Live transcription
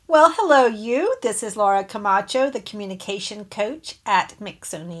Well, hello, you. This is Laura Camacho, the communication coach at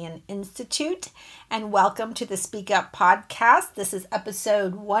Mixonian Institute, and welcome to the Speak Up podcast. This is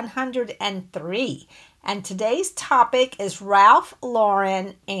episode 103, and today's topic is Ralph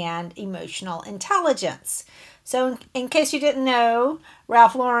Lauren and emotional intelligence. So, in case you didn't know,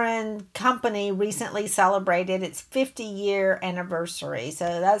 Ralph Lauren Company recently celebrated its 50-year anniversary. So,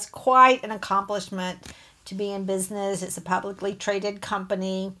 that's quite an accomplishment to be in business. It's a publicly traded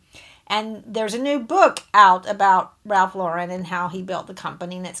company. And there's a new book out about Ralph Lauren and how he built the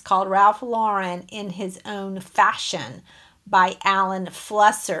company. And it's called Ralph Lauren in His Own Fashion by Alan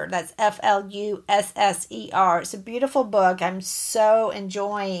Flusser. That's Flusser. It's a beautiful book. I'm so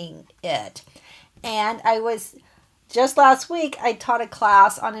enjoying it. And just last week, I taught a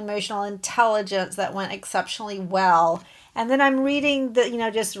class on emotional intelligence that went exceptionally well. And then I'm reading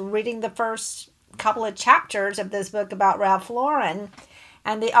just reading the first couple of chapters of this book about Ralph Lauren,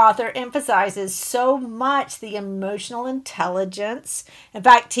 and the author emphasizes so much the emotional intelligence. In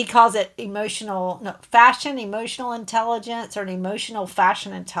fact, he calls it emotional intelligence, or an emotional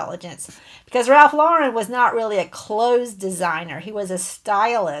fashion intelligence, because Ralph Lauren was not really a clothes designer. He was a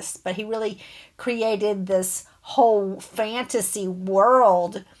stylist, but he really created this whole fantasy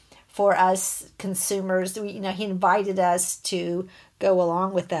world for us consumers. He invited us to go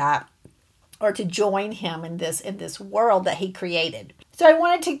along with that, or to join him in this world that he created. So I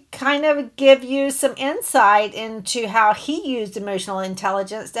wanted to kind of give you some insight into how he used emotional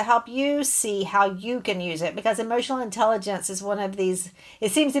intelligence to help you see how you can use it, because emotional intelligence is one of these,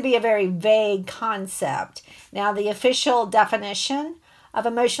 it seems to be a very vague concept. Now, the official definition of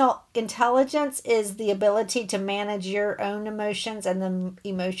emotional intelligence is the ability to manage your own emotions and the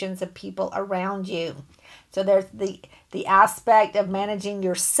emotions of people around you. So there's the aspect of managing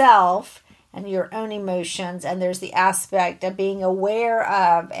yourself and your own emotions, and there's the aspect of being aware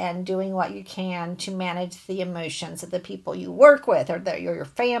of and doing what you can to manage the emotions of the people you work with or your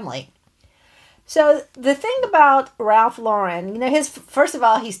family. So the thing about Ralph Lauren, first of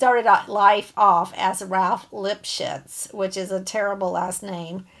all, he started life off as Ralph Lipschitz, which is a terrible last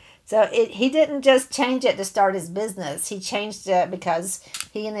name. So he didn't just change it to start his business. He changed it because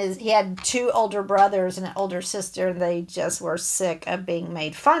he had two older brothers and an older sister, and they just were sick of being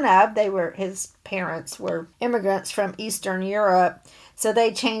made fun of. His parents were immigrants from Eastern Europe, so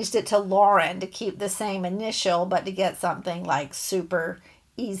they changed it to Lauren to keep the same initial, but to get something like super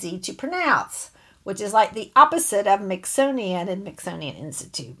easy to pronounce, which is like the opposite of Mixonian and Mixonian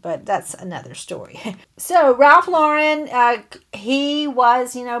Institute, but that's another story. So Ralph Lauren, he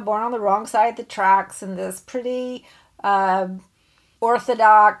was, born on the wrong side of the tracks in this pretty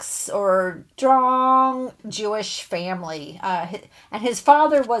Orthodox or strong Jewish family. And his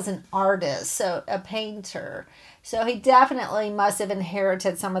father was an artist, so a painter. So he definitely must have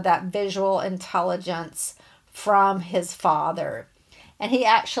inherited some of that visual intelligence from his father. And he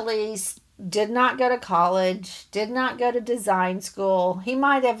actually did not go to college, did not go to design school. He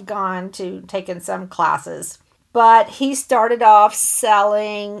might have taken some classes, but he started off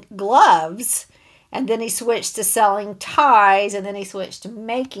selling gloves, and then he switched to selling ties, and then he switched to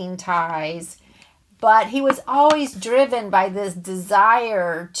making ties. But he was always driven by this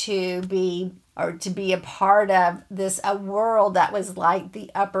desire to be a part of a world that was like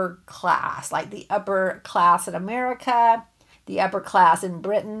the upper class in America, the upper class in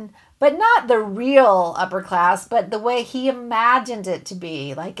Britain, but not the real upper class, but the way he imagined it to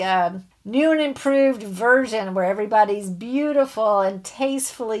be, like a new and improved version where everybody's beautiful and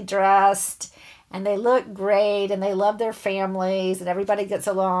tastefully dressed, and they look great, and they love their families, and everybody gets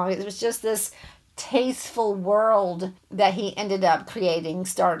along. It was just this tasteful world that he ended up creating,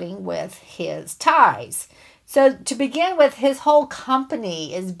 starting with his ties. So to begin with, his whole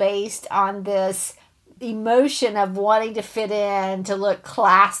company is based on this emotion of wanting to fit in, to look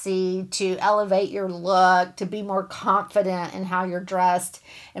classy, to elevate your look, to be more confident in how you're dressed.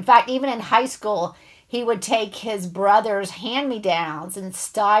 In fact, even in high school, he would take his brother's hand-me-downs and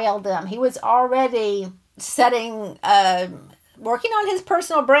style them. He was already working on his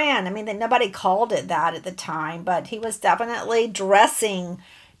personal brand. I mean, nobody called it that at the time, but he was definitely dressing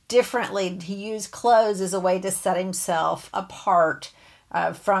differently. He used clothes as a way to set himself apart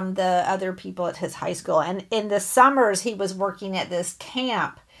from the other people at his high school. And in the summers, he was working at this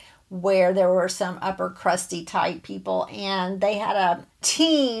camp where there were some upper crusty type people, and they had a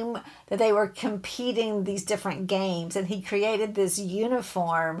team that they were competing these different games, and he created this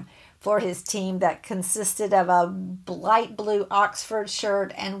uniform for his team that consisted of a light blue Oxford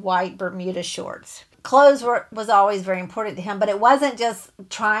shirt and white Bermuda shorts. Clothes was always very important to him, but it wasn't just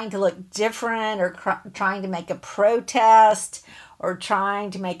trying to look different or trying to make a protest or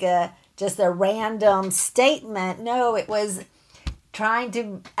trying to make just a random statement. No, it was trying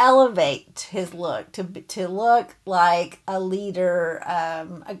to elevate his look, to look like a leader,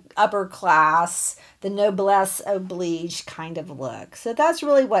 a upper class, the noblesse oblige kind of look. So that's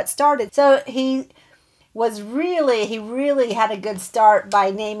really what started. So he really had a good start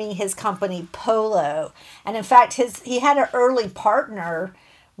by naming his company Polo. And in fact, he had an early partner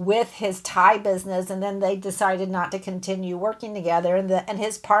with his tie business, and then they decided not to continue working together, and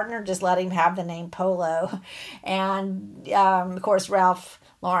his partner just let him have the name Polo. And of course, Ralph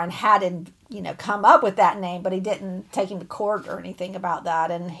Lauren hadn't come up with that name, but he didn't take him to court or anything about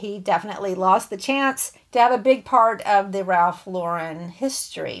that, and he definitely lost the chance to have a big part of the Ralph Lauren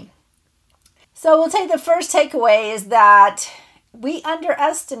history. So we'll take the first takeaway is that we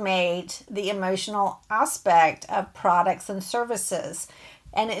underestimate the emotional aspect of products and services.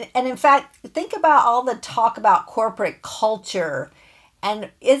 And in fact, think about all the talk about corporate culture. And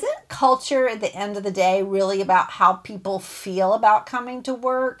isn't culture at the end of the day really about how people feel about coming to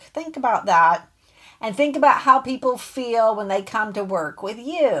work? Think about that. And think about how people feel when they come to work with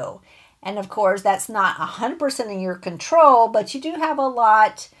you. And of course, that's not 100% in your control, but you do have a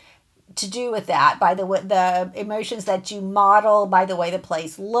lot to do with that, by the emotions that you model, by the way the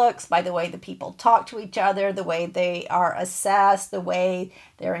place looks, by the way the people talk to each other, the way they are assessed, the way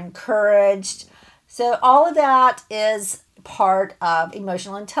they're encouraged. So all of that is part of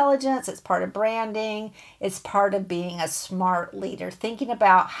emotional intelligence. It's part of branding. It's part of being a smart leader, thinking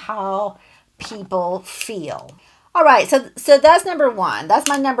about how people feel. All right, so that's number one. That's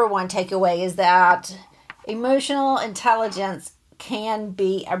my number one takeaway, is that emotional intelligence can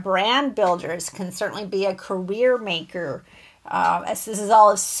be a brand builder. It can certainly be a career maker. This is all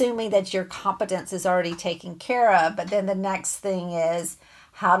assuming that your competence is already taken care of. But then the next thing is,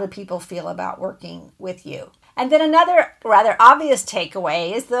 how do people feel about working with you? And then another rather obvious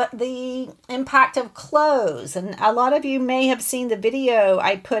takeaway is the impact of clothes. And a lot of you may have seen the video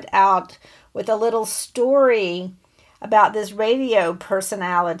I put out with a little story about this radio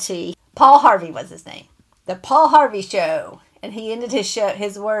personality. Paul Harvey was his name. The Paul Harvey Show. And he ended his show,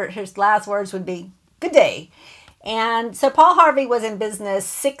 his last words would be, "Good day." And so Paul Harvey was in business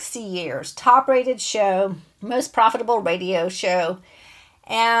 60 years, top-rated show, most profitable radio show.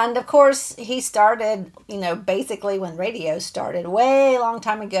 And of course, he started, basically when radio started, way a long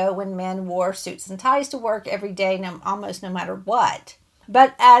time ago, when men wore suits and ties to work every day, almost no matter what.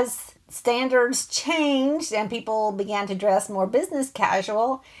 But as standards changed and people began to dress more business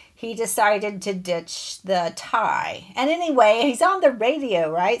casual, he decided to ditch the tie. And anyway, he's on the radio,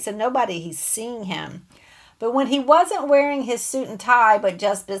 right? So he's seeing him. But when he wasn't wearing his suit and tie, but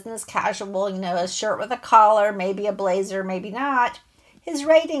just business casual, a shirt with a collar, maybe a blazer, maybe not, his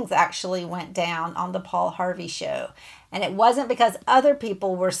ratings actually went down on the Paul Harvey Show. And it wasn't because other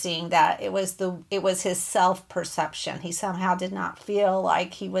people were seeing that. It was his self-perception. He somehow did not feel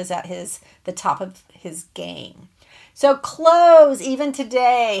like he was at the top of his game. So clothes, even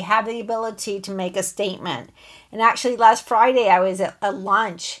today, have the ability to make a statement. And actually, last Friday, I was at a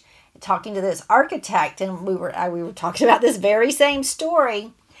lunch talking to this architect, and we were talking about this very same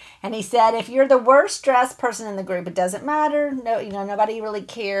story. And he said, if you're the worst dressed person in the group, it doesn't matter. No, nobody really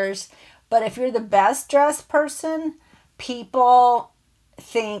cares. But if you're the best dressed person, people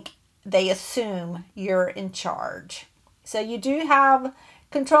they assume you're in charge. So you do have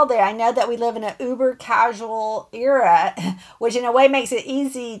control there. I know that we live in an uber casual era, which in a way makes it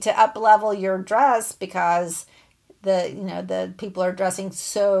easy to up level your dress because the people are dressing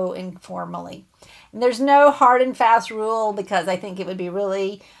so informally. And there's no hard and fast rule, because I think it would be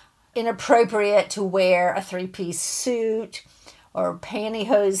really inappropriate to wear a three-piece suit or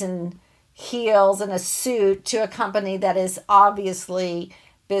pantyhose and heels and a suit to a company that is obviously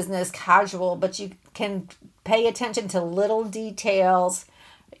business casual, but you can pay attention to little details.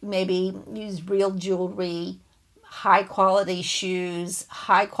 Maybe use real jewelry, high quality shoes,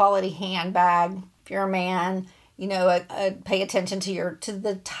 high quality handbag. If you're a man, pay attention to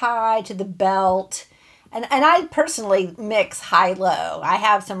the tie, to the belt. And I personally mix high-low. I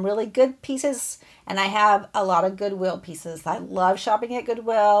have some really good pieces, and I have a lot of Goodwill pieces. I love shopping at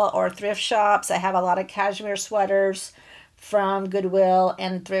Goodwill or thrift shops. I have a lot of cashmere sweaters from Goodwill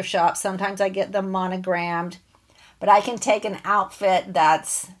and thrift shops. Sometimes I get them monogrammed. But I can take an outfit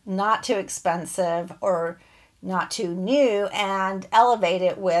that's not too expensive or not too new and elevate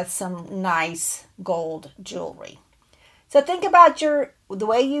it with some nice gold jewelry. So think about the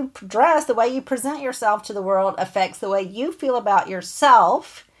way you dress, the way you present yourself to the world affects the way you feel about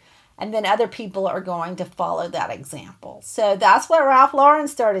yourself, and then other people are going to follow that example. So that's what Ralph Lauren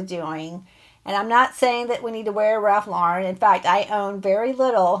started doing. And I'm not saying that we need to wear Ralph Lauren. In fact, I own very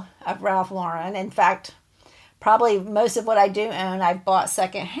little of Ralph Lauren. In fact, probably most of what I do own I've bought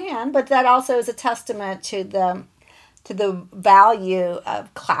secondhand, but that also is a testament to the value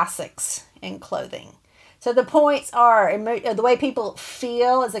of classics in clothing. So the points are the way people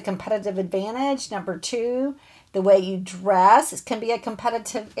feel is a competitive advantage. Number 2, the way you dress can be a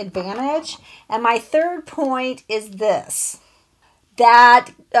competitive advantage. And my third point is this,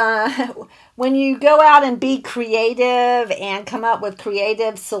 that when you go out and be creative and come up with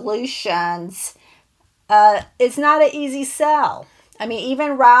creative solutions, it's not an easy sell. I mean,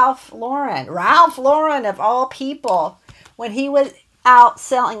 even Ralph Lauren of all people, when he was out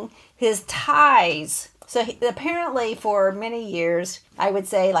selling his ties, so apparently for many years, I would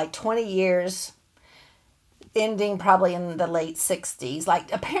say like 20 years, ending probably in the late 60s,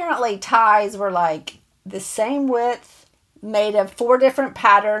 like apparently ties were like the same width, made of 4 different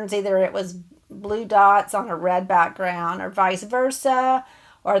patterns. Either it was blue dots on a red background or vice versa,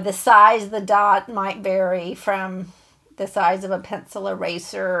 or the size of the dot might vary from the size of a pencil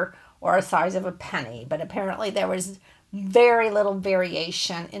eraser or the size of a penny. But apparently there was very little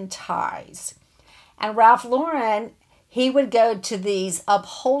variation in ties. And Ralph Lauren, he would go to these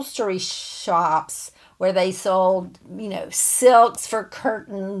upholstery shops where they sold, silks for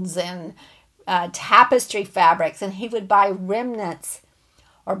curtains and tapestry fabrics. And he would buy remnants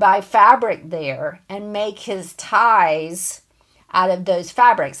or buy fabric there and make his ties out of those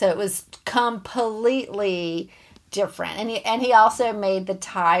fabrics. So it was completely different. And he also made the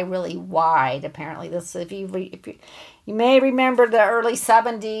tie really wide. Apparently, this if you may remember the early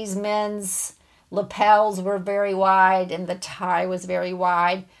 70s, men's lapels were very wide and the tie was very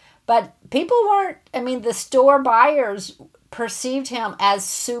wide. But people the store buyers perceived him as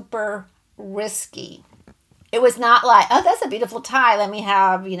super risky. It was not like, oh, that's a beautiful tie, let me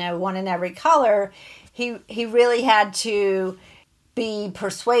have, one in every color. He really had to be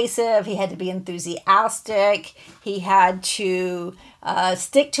persuasive. He had to be enthusiastic. He had to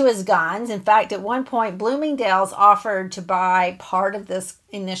stick to his guns. In fact, at one point, Bloomingdale's offered to buy part of this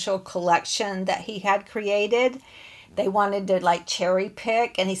initial collection that he had created. They wanted to cherry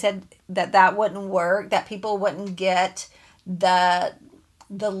pick, and he said that wouldn't work, that people wouldn't get the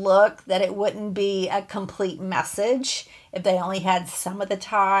look, that it wouldn't be a complete message if they only had some of the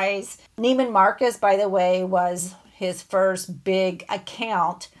ties. Neiman Marcus, by the way, was his first big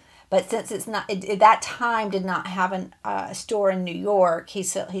account, but since it's not at that time did not have a store in New York, he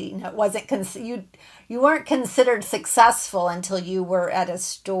wasn't you weren't considered successful until you were at a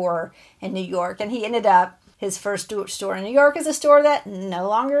store in New York, and he ended up his first store in New York is a store that no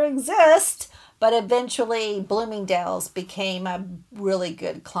longer exists, but eventually Bloomingdale's became a really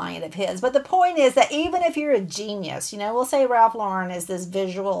good client of his. But the point is that even if you're a genius, we'll say Ralph Lauren is this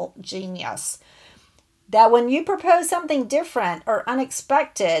visual genius, that when you propose something different or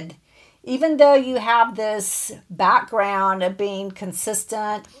unexpected, even though you have this background of being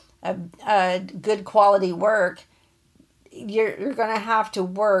consistent, good quality work, you're going to have to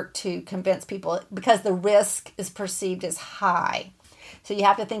work to convince people because the risk is perceived as high. So you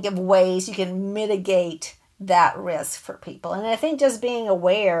have to think of ways you can mitigate that risk for people. And I think just being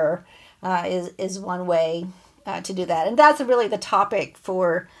aware is one way to do that. And that's really the topic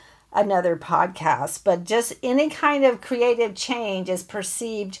for another podcast. But just any kind of creative change is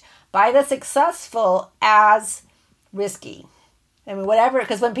perceived by the successful as risky. I mean,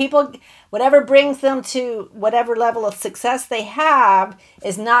 because when people, whatever brings them to whatever level of success they have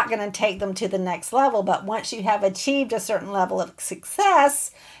is not going to take them to the next level. But once you have achieved a certain level of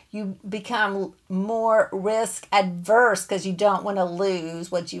success, you become more risk adverse because you don't want to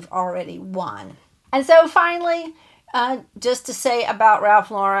lose what you've already won. And so finally, just to say about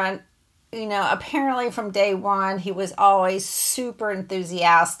Ralph Lauren, apparently from day one, he was always super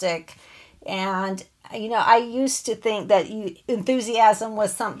enthusiastic. And I used to think that enthusiasm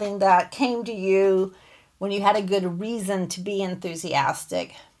was something that came to you when you had a good reason to be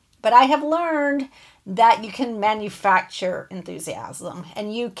enthusiastic. But I have learned that you can manufacture enthusiasm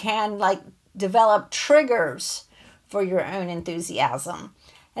and you can develop triggers for your own enthusiasm.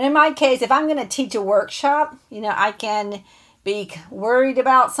 And in my case, if I'm going to teach a workshop, I can be worried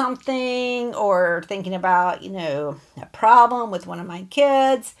about something or thinking about, a problem with one of my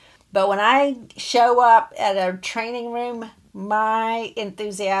kids. But when I show up at a training room, my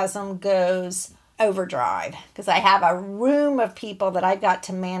enthusiasm goes overdrive because I have a room of people that I've got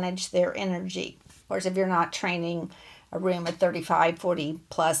to manage their energy. Of course, if you're not training a room of 35, 40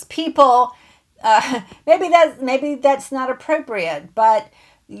 plus people, maybe that's not appropriate. But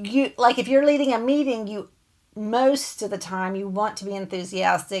if you're leading a meeting, most of the time you want to be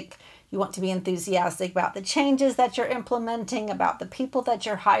enthusiastic. You want to be enthusiastic about the changes that you're implementing, about the people that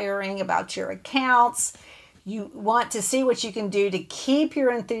you're hiring, about your accounts. You want to see what you can do to keep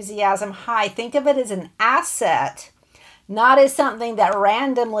your enthusiasm high. Think of it as an asset, not as something that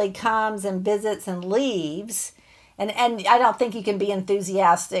randomly comes and visits and leaves. And I don't think you can be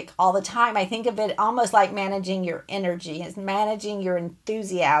enthusiastic all the time. I think of it almost like managing your energy, as managing your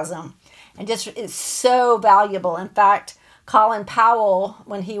enthusiasm. And just it's so valuable. In fact, Colin Powell,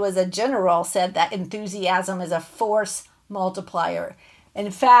 when he was a general, said that enthusiasm is a force multiplier. In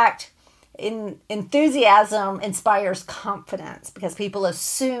fact, enthusiasm inspires confidence because people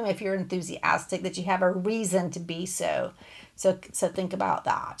assume if you're enthusiastic that you have a reason to be so. So think about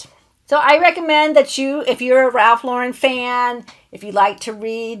that. So I recommend that if you're a Ralph Lauren fan, if you like to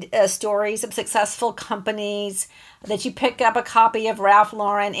read stories of successful companies, that you pick up a copy of Ralph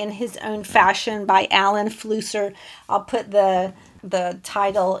Lauren in His Own Fashion by Alan Flusser. I'll put the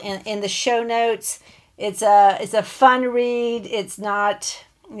title in the show notes. It's a fun read. It's nice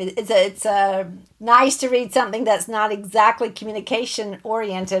to read something that's not exactly communication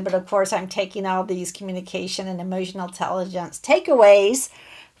oriented, but of course I'm taking all these communication and emotional intelligence takeaways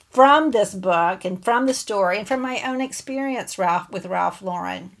from this book and from the story and from my own experience with Ralph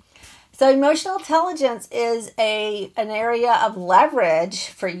Lauren. So emotional intelligence is an area of leverage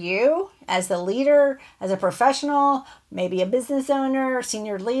for you as the leader, as a professional, maybe a business owner,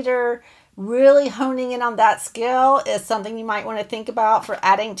 senior leader. Really honing in on that skill is something you might want to think about for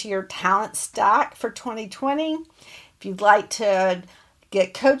adding to your talent stack for 2020. If you'd like to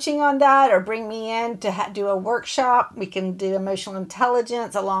get coaching on that or bring me in to do a workshop, we can do emotional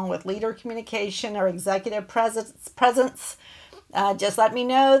intelligence along with leader communication or executive presence. Just let me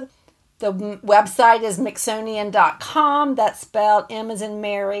know. The website is Mixonian.com. That's spelled M as in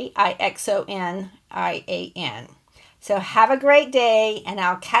Mary, Ixonian. So have a great day, and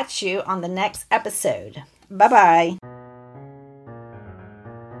I'll catch you on the next episode. Bye-bye.